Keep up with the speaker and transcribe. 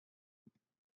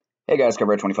Hey guys,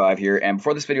 Cover25 here, and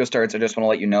before this video starts, I just want to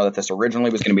let you know that this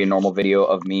originally was going to be a normal video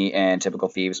of me and typical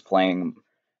Thieves playing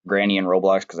Granny in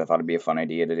Roblox, because I thought it'd be a fun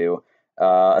idea to do,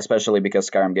 especially because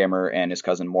Skyrim Gamer and his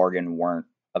cousin Morgan weren't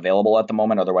available at the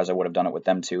moment. Otherwise I would have done it with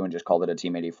them too and just called it a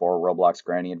Team 84 Roblox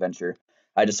Granny adventure.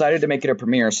 I decided to make it a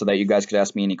premiere so that you guys could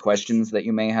ask me any questions that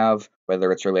you may have,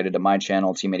 whether it's related to my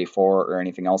channel, Team 84, or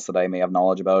anything else that I may have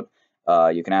knowledge about.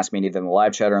 You can ask me either in the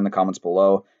live chat or in the comments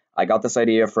below. I got this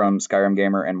idea from Skyrim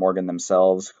Gamer and Morgan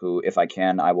themselves, who, if I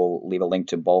can, I will leave a link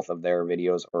to both of their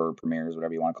videos or premieres,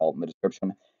 whatever you want to call it, in the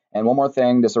description. And one more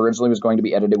thing, this originally was going to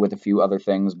be edited with a few other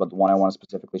things, but the one I want to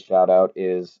specifically shout out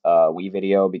is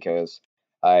WeVideo, because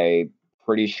I'm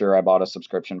pretty sure I bought a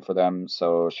subscription for them,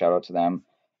 so shout out to them.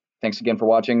 Thanks again for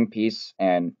watching, peace,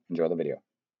 and enjoy the video.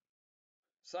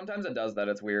 Sometimes it does that,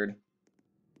 it's weird.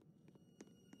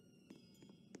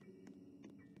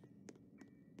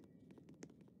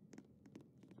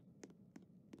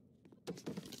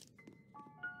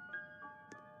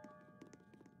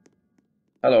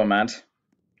 Hello, Matt.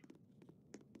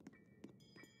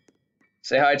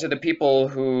 Say hi to the people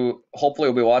who hopefully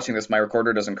will be watching this. My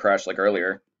recorder doesn't crash like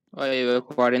earlier. Are you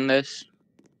recording this?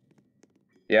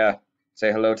 Yeah.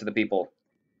 Say hello to the people.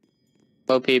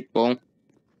 Hello, people.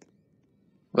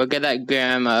 Look at that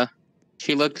grandma.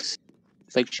 She looks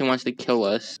like she wants to kill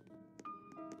us.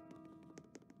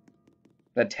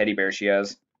 That teddy bear she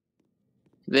has.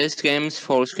 This game's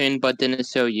full screen button is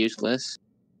so useless.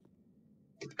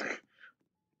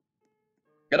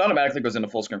 It automatically goes into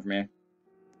full screen for me.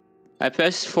 I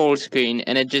press full screen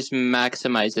and it just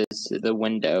maximizes the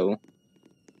window.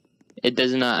 It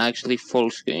does not actually full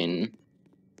screen.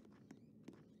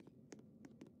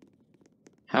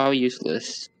 How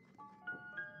useless.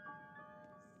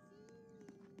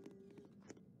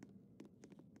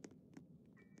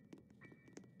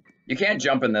 You can't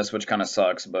jump in this, which kind of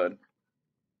sucks, but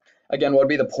again, what would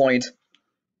be the point?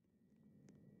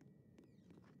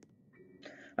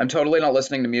 I'm totally not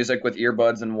listening to music with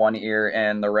earbuds in one ear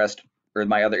and the rest, or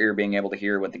my other ear, being able to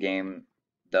hear what the game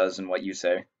does and what you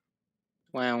say.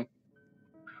 Wow.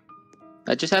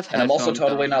 I just have And I'm also headphones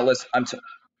totally on. not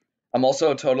I'm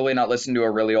also totally not listening to a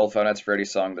really old Five Nights at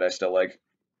Freddy's song that I still like.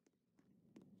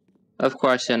 Of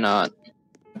course you're not.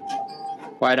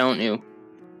 Why don't you?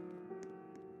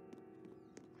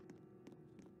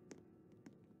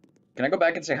 Can I go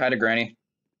back and say hi to Granny?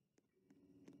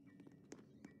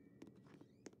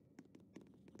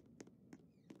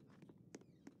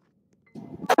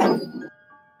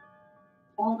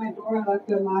 Oh my door, like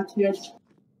the matches.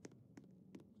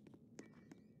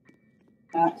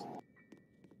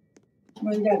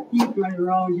 We got people running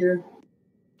around here.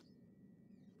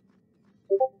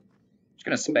 Just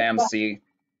gonna spam C.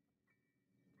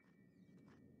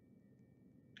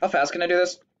 How fast can I do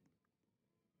this?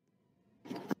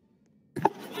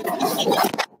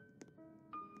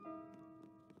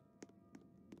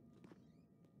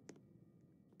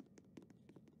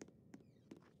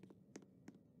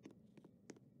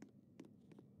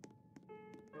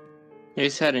 You're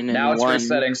setting in Now it's one.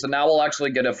 resetting, so now we'll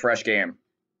actually get a fresh game.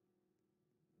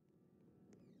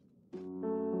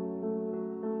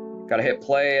 Gotta hit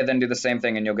play and then do the same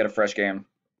thing and you'll get a fresh game.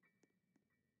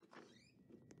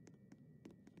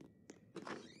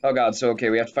 Oh god, so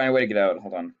okay, we have to find a way to get out.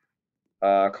 Hold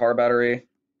on. Car battery.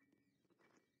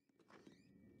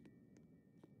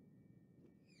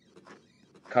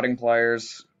 Cutting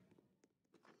pliers.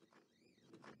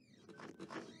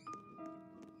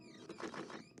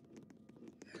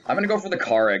 I'm gonna go for the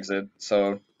car exit,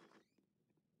 so.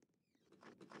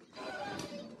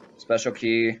 Special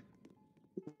key.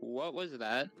 What was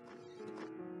that?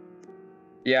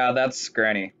 Yeah, that's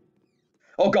Granny.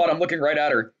 Oh god, I'm looking right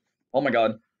at her. Oh my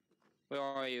god. Where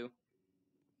are you?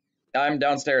 I'm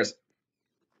downstairs.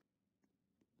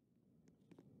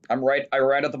 I'm right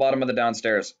at the bottom of the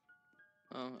downstairs.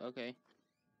 Oh, okay.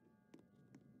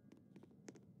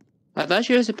 I thought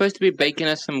she was supposed to be baking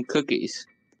us some cookies.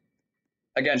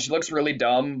 Again, she looks really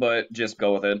dumb, but just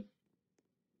go with it.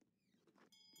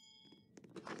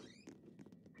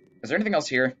 Is there anything else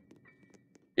here?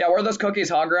 Yeah, where are those cookies,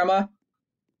 huh, Grandma?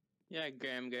 Yeah,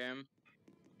 Graham.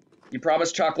 You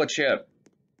promised chocolate chip.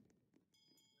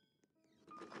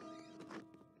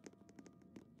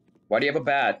 Why do you have a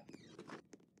bat?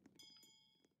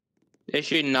 Is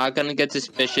she not gonna get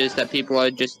suspicious that people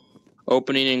are just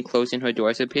opening and closing her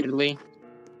doors repeatedly?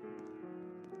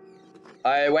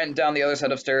 I went down the other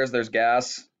side of stairs. There's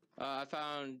gas. I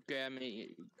found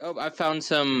Grammy. Oh, I found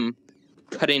some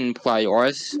cutting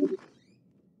pliers.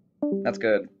 That's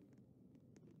good.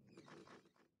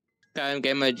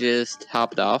 Gamer just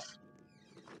hopped off.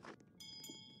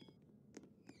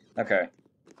 Okay.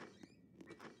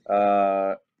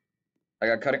 I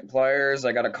got cutting pliers,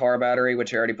 I got a car battery,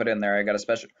 which I already put in there. I got a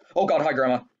special... Oh god, hi,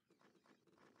 Grandma.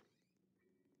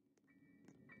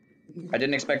 I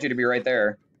didn't expect you to be right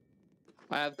there.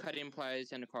 I have cutting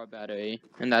pliers and a car battery,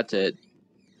 and that's it.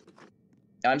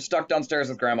 I'm stuck downstairs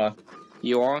with Grandma.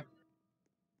 You are?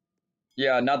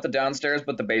 Yeah, not the downstairs,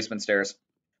 but the basement stairs.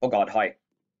 Oh god, hi.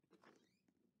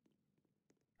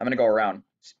 I'm gonna go around.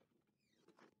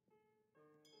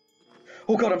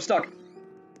 Oh god, I'm stuck.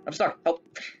 I'm stuck. Help.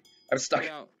 I'm stuck.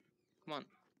 Get out. Come on.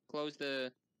 Close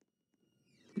the...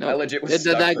 No. I legit was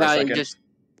stuck that for a guy second. just...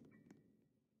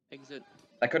 Exit.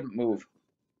 I couldn't move.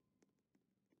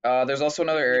 There's also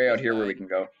another area out here where we can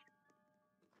go.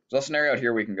 There's also an area out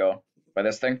here we can go. By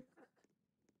this thing.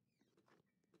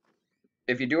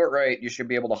 If you do it right, you should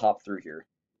be able to hop through here.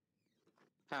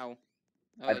 How?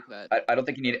 I like that. I don't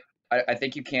think you need it. I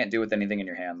think you can't do it with anything in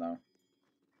your hand, though.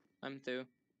 I'm through.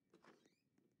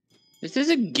 Is this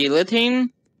a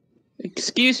guillotine?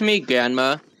 Excuse me,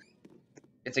 Grandma.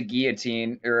 It's a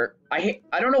guillotine, or I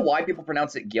don't know why people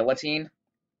pronounce it guillotine.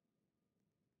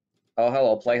 Oh,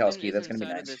 hello, playhouse key. That's gonna be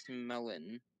nice. This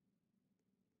melon.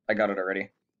 I got it already.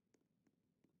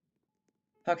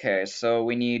 Okay, so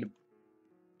we need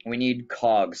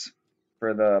cogs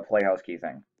for the playhouse key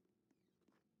thing.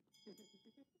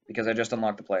 Because I just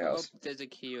unlocked the playhouse. Oh, there's a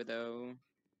key though.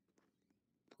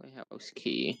 Playhouse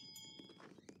key.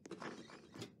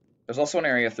 There's also an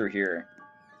area through here.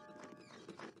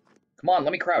 Come on,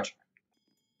 let me crouch.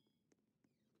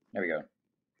 There we go.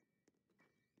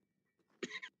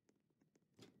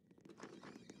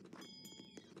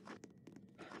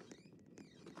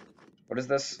 What is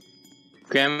this?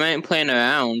 Grandma ain't playing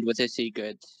around with her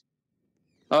secrets.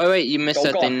 Oh wait, you missed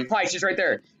that thing. Hi, she's right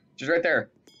there. She's right there.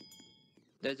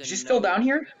 Is she still down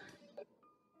here?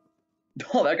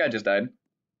 Oh, that guy just died.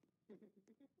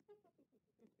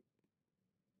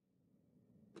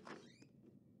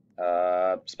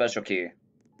 Special key.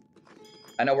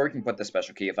 I know where we can put the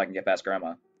special key if I can get past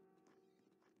Grandma.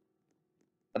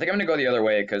 I think I'm gonna go the other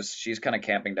way because she's kind of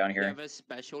camping down here. You have a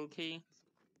special key?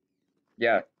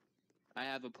 Yeah. I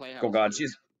have a playhouse. Oh god,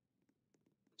 she's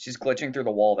glitching through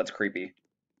the wall. That's creepy.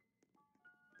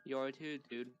 You are too,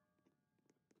 dude.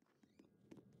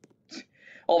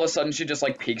 All of a sudden, she just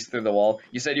like peeks through the wall.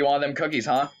 You said you wanted them cookies,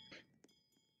 huh?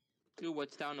 Dude,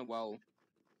 what's down the well?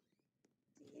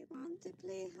 Do you want to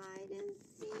play hide and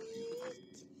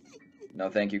seek? No,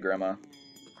 thank you, Grandma. Are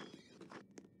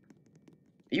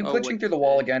you Oh, glitching through the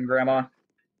wall again, Grandma?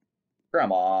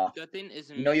 Grandma. Nothing is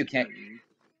You know you can't.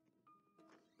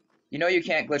 You know you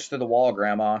can't glitch through the wall,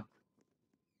 Grandma.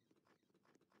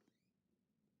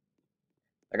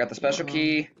 I got the special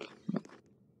key.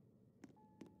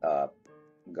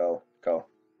 Go.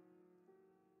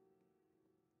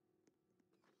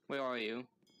 Where are you?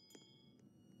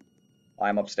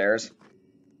 I'm upstairs.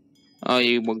 Oh,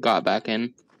 you got back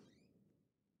in.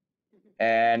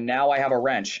 And now I have a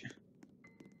wrench.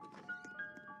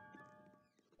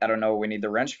 I don't know what we need the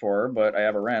wrench for, but I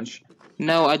have a wrench.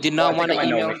 No, I do not want to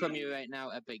email know. from you right now,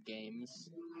 Epic Games.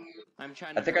 I'm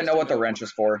trying. I think I know what the wrench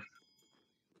is for.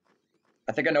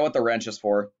 I think I know what the wrench is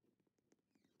for.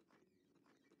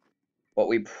 But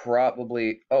we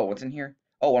probably... Oh, what's in here?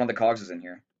 Oh, one of the cogs is in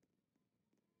here.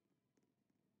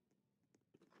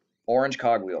 Orange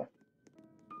cogwheel.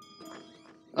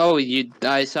 Oh,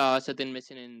 I saw something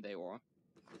missing in there.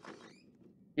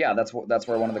 Yeah, that's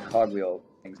where one of the cogwheel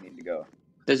things need to go.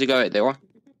 Does it go right there?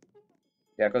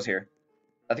 Yeah, it goes here.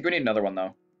 I think we need another one,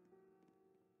 though.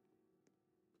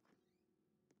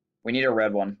 We need a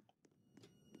red one.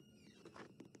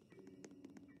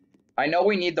 I know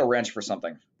we need the wrench for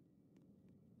something.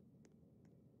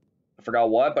 I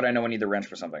forgot what, but I know we need the wrench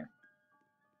for something.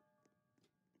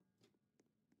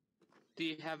 Do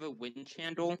you have a winch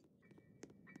handle?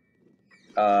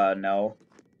 No.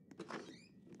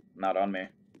 Not on me.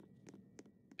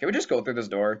 Can we just go through this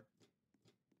door?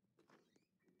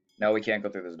 No, we can't go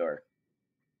through this door.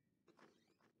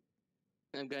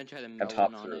 I'm gonna try to melt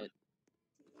top on through. it.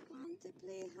 Want to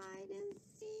play hide and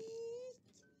seek?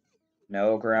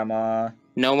 No, Grandma.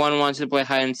 No one wants to play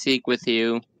hide and seek with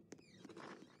you.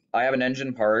 I have an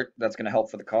engine part that's gonna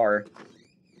help for the car.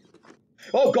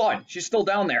 Oh god, she's still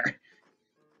down there.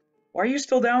 Why are you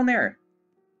still down there?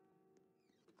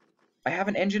 I have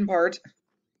an engine part.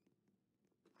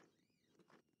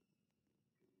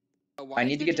 I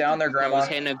need to get down there, Grandma.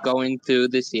 Kind of going through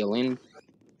the ceiling.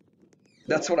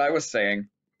 That's what I was saying.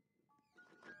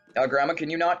 Grandma, can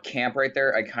you not camp right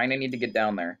there? I kind of need to get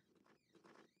down there.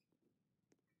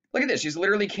 Look at this. She's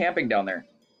literally camping down there.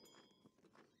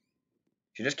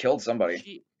 She just killed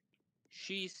somebody.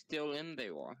 She's still in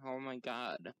there. Oh my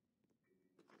god.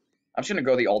 I'm just gonna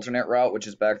go the alternate route, which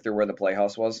is back through where the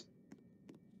playhouse was.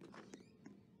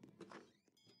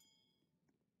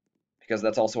 Because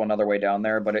that's also another way down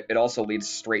there, but it also leads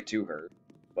straight to her.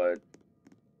 But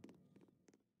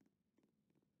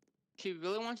She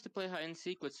really wants to play hide and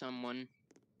seek with someone.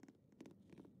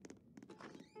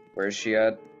 where is she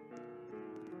at?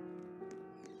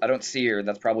 I don't see her.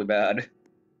 That's probably bad.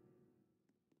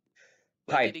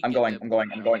 Hi, I'm going.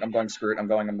 Screw it. I'm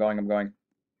going.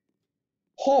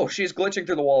 Oh, she's glitching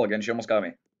through the wall again. She almost got me.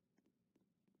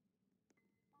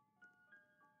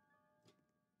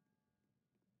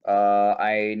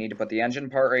 I need to put the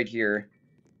engine part right here.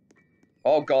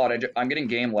 Oh god, I'm getting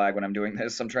game lag when I'm doing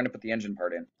this. I'm trying to put the engine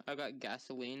part in. I got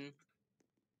gasoline.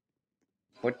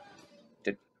 What?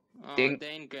 Oh, Ding.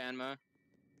 dang, Grandma.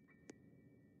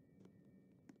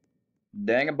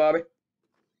 Dang it, Bobby.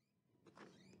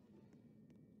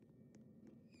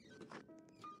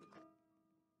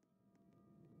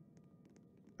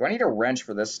 Do I need a wrench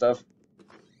for this stuff?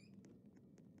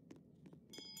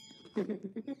 I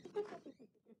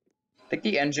think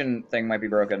the engine thing might be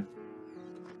broken.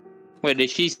 Wait,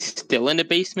 is she still in the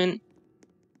basement?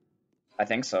 I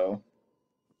think so.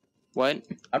 What?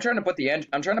 I'm trying to put the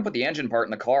engine part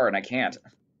in the car and I can't.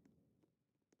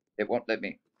 It won't let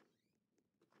me.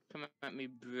 Come at me,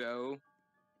 bro.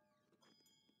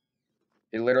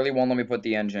 It literally won't let me put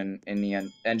the engine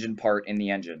part in the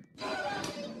engine.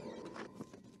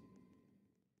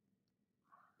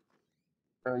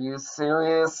 Are you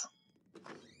serious?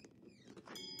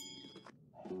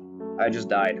 I just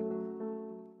died.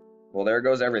 Well, there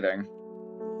goes everything.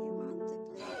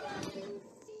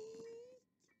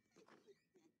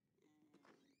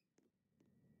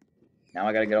 Now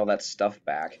I gotta get all that stuff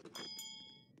back.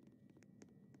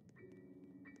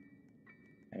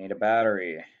 I need a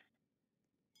battery.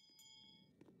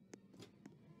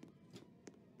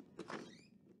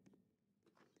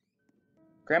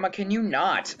 Grandma, can you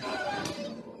not?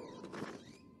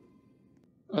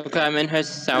 Okay, I'm in her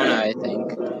sauna, I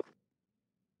think.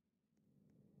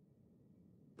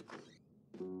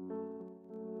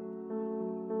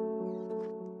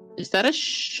 Is that a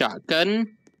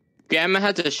shotgun? Grandma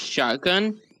has a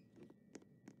shotgun?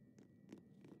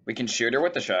 We can shoot her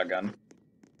with the shotgun.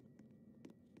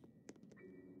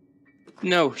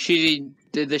 No,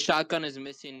 the shotgun is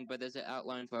missing, but there's an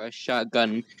outline for a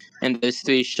shotgun, and there's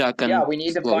 3 shotgun. Yeah, we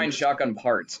need to find slopes. shotgun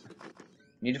parts.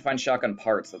 We need to find shotgun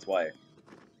parts, that's why.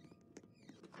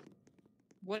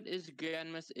 What is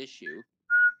Grandma's issue?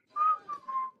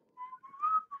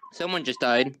 Someone just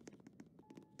died.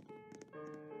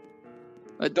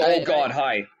 Oh god,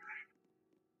 hi.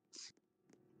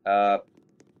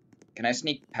 Can I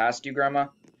sneak past you, Grandma?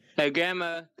 Hey,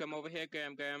 Grandma, come over here,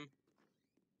 Grandma.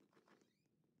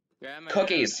 Grandma.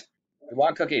 Cookies! We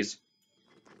want cookies.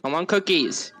 I want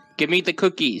cookies. Give me the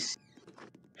cookies.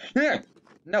 No.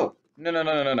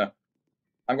 No.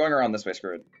 I'm going around this way,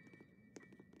 screw it.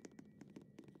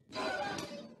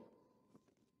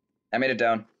 I made it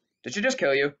down. Did she just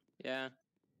kill you? Yeah.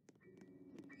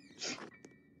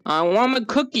 I want my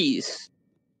cookies.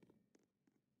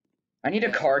 I need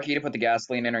a car key to put the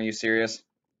gasoline in, are you serious?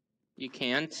 You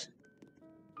can't?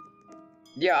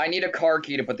 Yeah, I need a car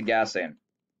key to put the gas in.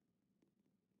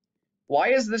 Why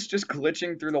is this just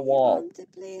glitching through the wall? Want to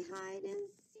play hide and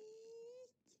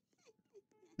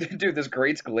seek? Dude, this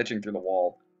grate's glitching through the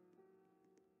wall.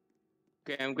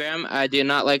 Graham, I do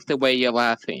not like the way you're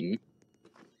laughing.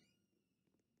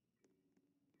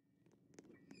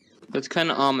 That's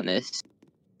kind of ominous.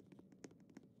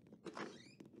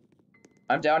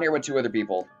 I'm down here with 2 other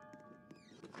people.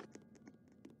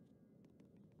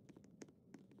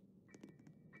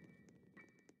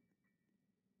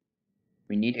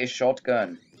 We need a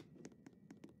shotgun.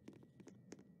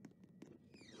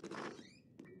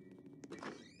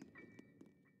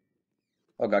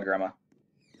 Oh god, Grandma.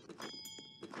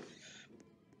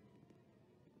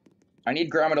 I need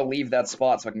Grandma to leave that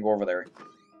spot so I can go over there.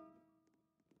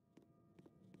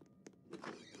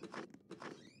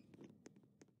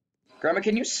 Grandma,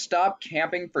 can you stop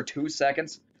camping for 2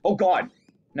 seconds? Oh god!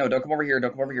 No, don't come over here,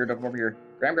 don't come over here, don't come over here.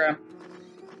 Graham.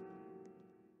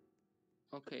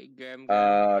 Okay, Graham.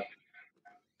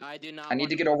 I do not. I need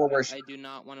to get over where I do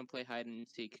not want to play hide and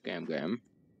seek, Graham.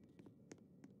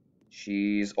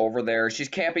 She's over there. She's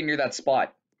camping near that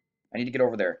spot. I need to get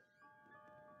over there.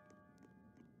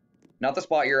 Not the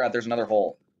spot you're at, there's another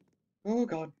hole. Oh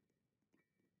god.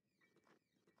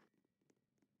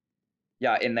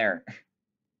 Yeah, in there.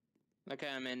 Okay,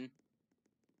 I'm in.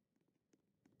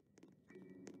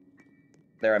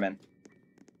 There, I'm in.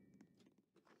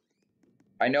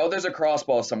 I know there's a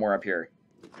crossbow somewhere up here.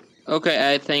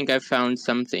 Okay, I think I found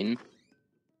something.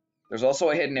 There's also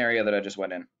a hidden area that I just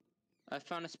went in. I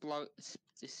found a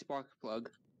spark plug.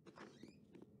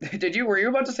 Were you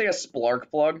about to say a splark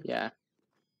plug? Yeah.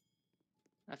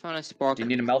 I found a spark Do you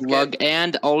need a mouth plug, kit?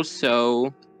 and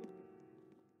also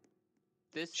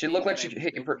this She thing looked like that she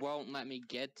hit you. won't let me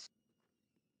get.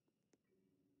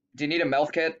 Do you need a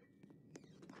mouth kit?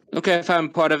 Okay, I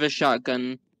found part of a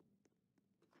shotgun.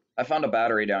 I found a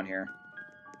battery down here.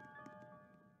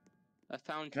 I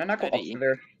found Can I not go up Teddy. through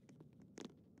there?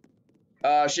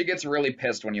 She gets really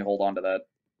pissed when you hold on to that.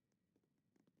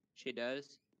 She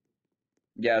does.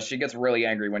 Yeah, she gets really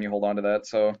angry when you hold on to that,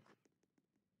 so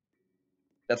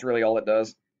that's really all it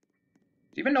does. Do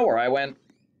you even know where I went?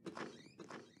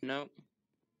 No.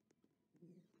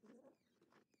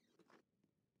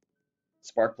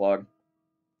 Spark plug.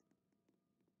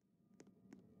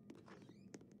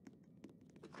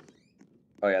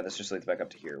 Oh yeah, this just leads back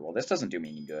up to here. Well, this doesn't do me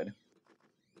any good.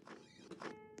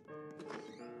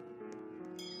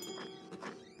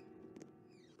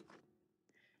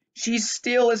 She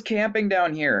still is camping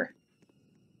down here.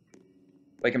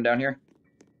 Wake him down here.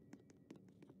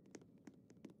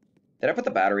 Did I put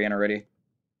the battery in already?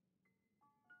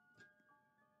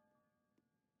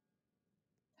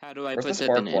 How do I Where's put the that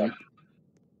spark thing plug? in?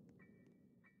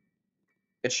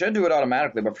 It should do it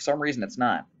automatically, but for some reason it's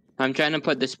not. I'm trying to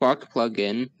put the spark plug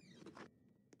in.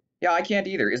 Yeah, I can't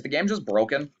either. Is the game just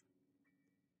broken?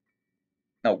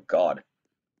 Oh god.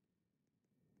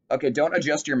 Okay, don't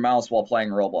adjust your mouse while playing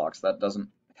Roblox. That doesn't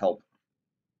help.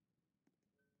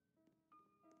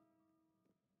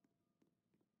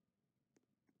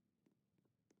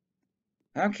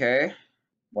 Okay.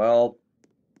 Well,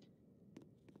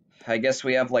 I guess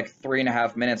we have like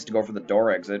 3.5 minutes to go for the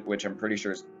door exit, which I'm pretty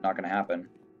sure is not going to happen.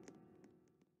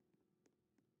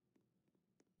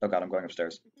 Oh god, I'm going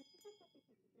upstairs.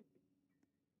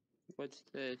 What's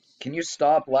this? Can you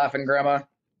stop laughing, Grandma?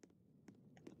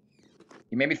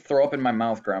 You made me throw up in my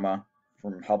mouth, Grandma,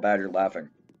 from how bad you're laughing.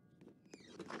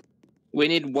 We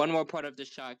need one more part of the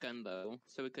shotgun, though,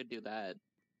 so we could do that.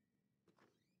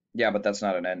 Yeah, but that's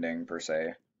not an ending, per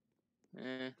se.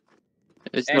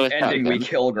 It's no Ending, we shotgun.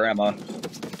 kill Grandma.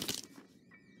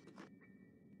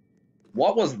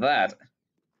 What was that?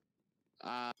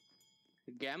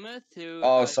 Gamma threw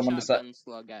Oh, a someone decided. shotgun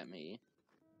slug at me.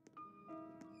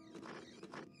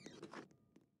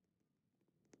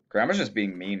 Grandma's just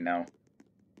being mean now.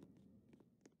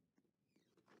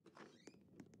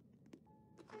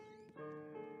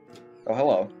 Oh,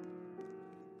 hello.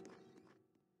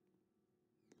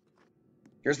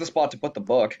 Here's the spot to put the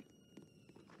book.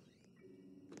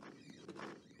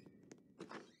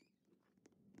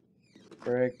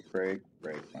 Break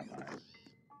my mind.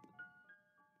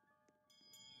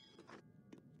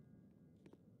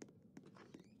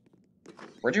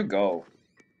 Where'd you go?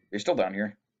 You're still down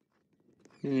here.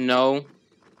 No.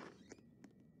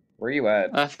 Where are you at?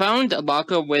 I found a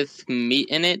locker with meat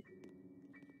in it.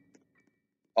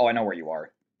 Oh, I know where you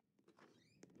are.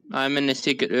 I'm in the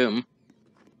secret room.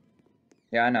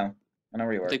 Yeah, I know. I know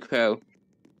where you are. The crow.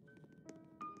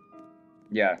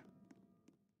 Yeah.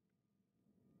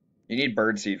 You need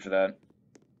birdseed for that.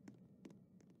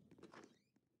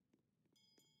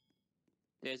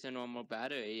 There's a normal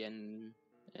battery in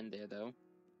there, though.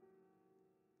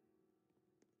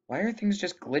 Why are things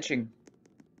just glitching?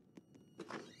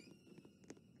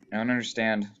 I don't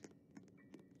understand.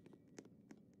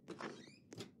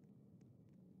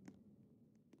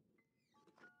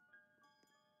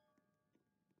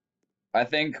 I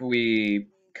think we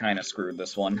kind of screwed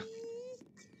this one.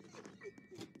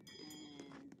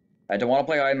 I don't want to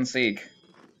play hide and seek.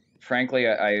 Frankly,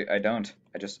 I don't.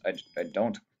 I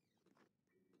don't.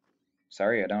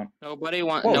 Sorry, I don't. Nobody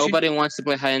Whoa, wants to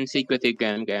play hide and seek with you,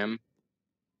 Gam.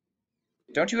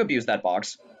 Don't you abuse that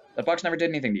box. That box never did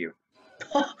anything to you.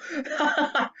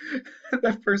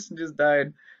 That person just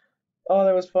died. Oh,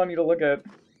 that was funny to look at.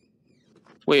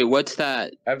 Wait, what's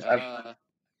that?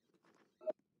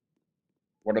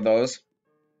 What are those?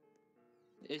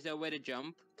 Is there a way to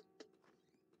jump?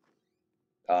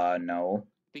 No.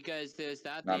 Because there's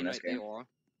that Not in thing this right game. there.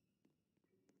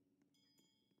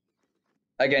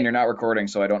 Again, you're not recording,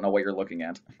 so I don't know what you're looking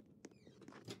at.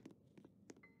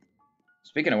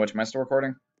 Speaking of which, am I still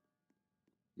recording?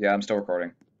 Yeah, I'm still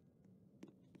recording.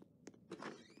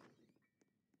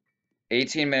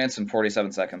 18 minutes and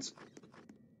 47 seconds.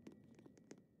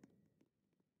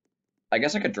 I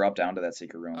guess I could drop down to that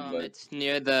secret room, but... It's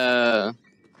near the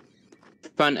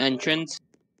front entrance.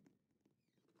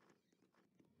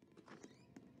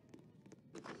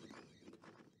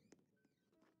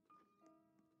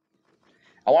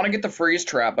 I want to get the freeze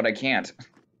trap, but I can't.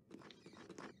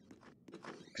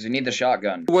 Because you need the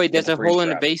shotgun. Wait, Get there's a freeze hole in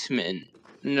the trap. basement.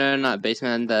 No, not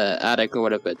basement, the attic or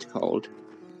whatever it's called.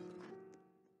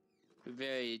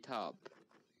 Very top.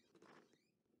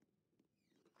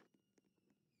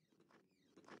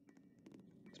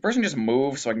 This person just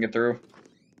move so I can get through.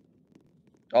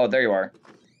 Oh, there you are.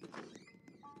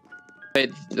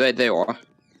 Wait, there you are.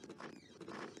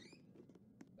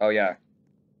 Oh, yeah.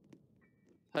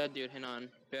 Dude, hang on.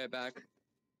 Be right back.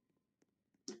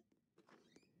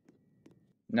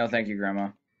 No, thank you, Grandma.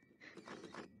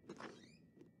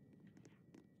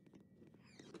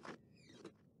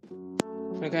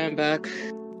 Okay, I'm back.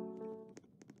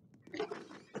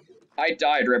 I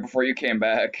died right before you came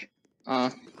back.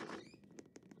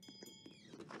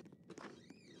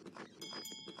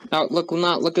 Outlook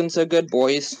not looking so good,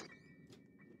 boys.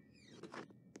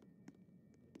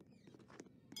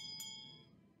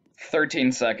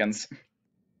 "13 seconds.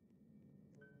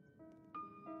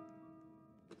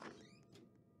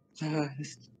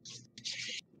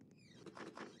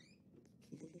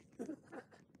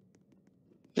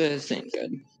 This ain't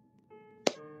good.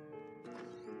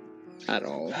 At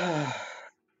all.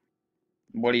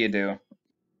 What do you do?